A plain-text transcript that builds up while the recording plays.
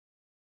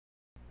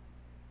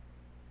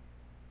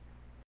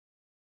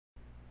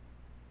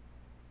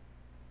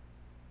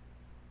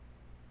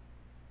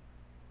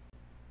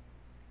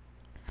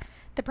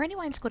The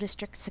Brandywine School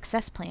District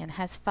Success Plan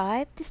has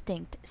 5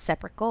 distinct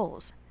separate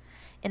goals.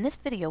 In this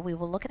video, we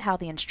will look at how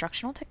the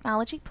instructional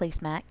technology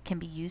Placemat can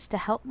be used to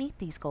help meet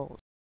these goals.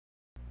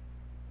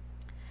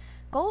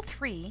 Goal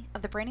 3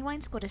 of the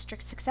Brandywine School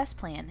District Success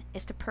Plan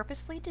is to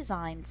purposely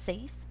design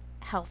safe,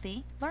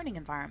 healthy learning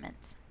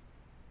environments.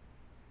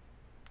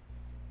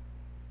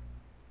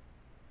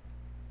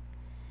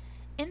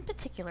 In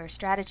particular,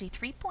 Strategy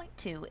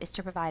 3.2 is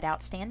to provide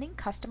outstanding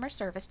customer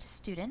service to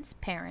students,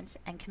 parents,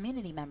 and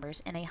community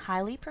members in a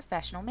highly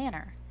professional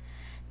manner.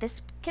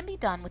 This can be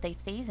done with a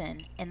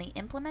phase-in in the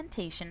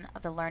implementation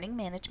of the learning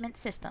management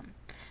system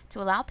to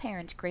allow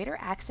parents greater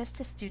access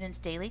to students'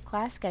 daily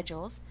class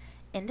schedules,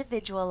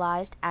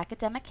 individualized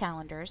academic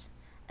calendars,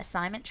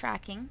 assignment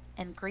tracking,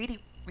 and grade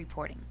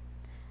reporting.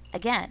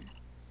 Again,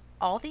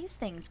 all these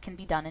things can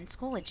be done in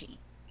Schoology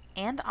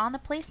and on the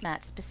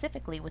Placemat,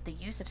 specifically with the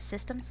use of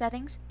system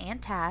settings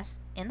and tasks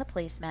in the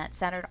Placemat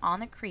centered on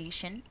the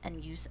creation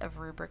and use of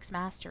rubrics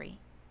mastery.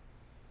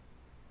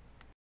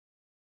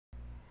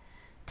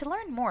 To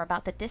learn more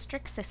about the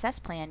District Success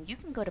Plan, you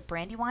can go to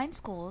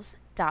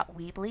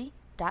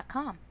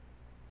brandywineschools.weebly.com.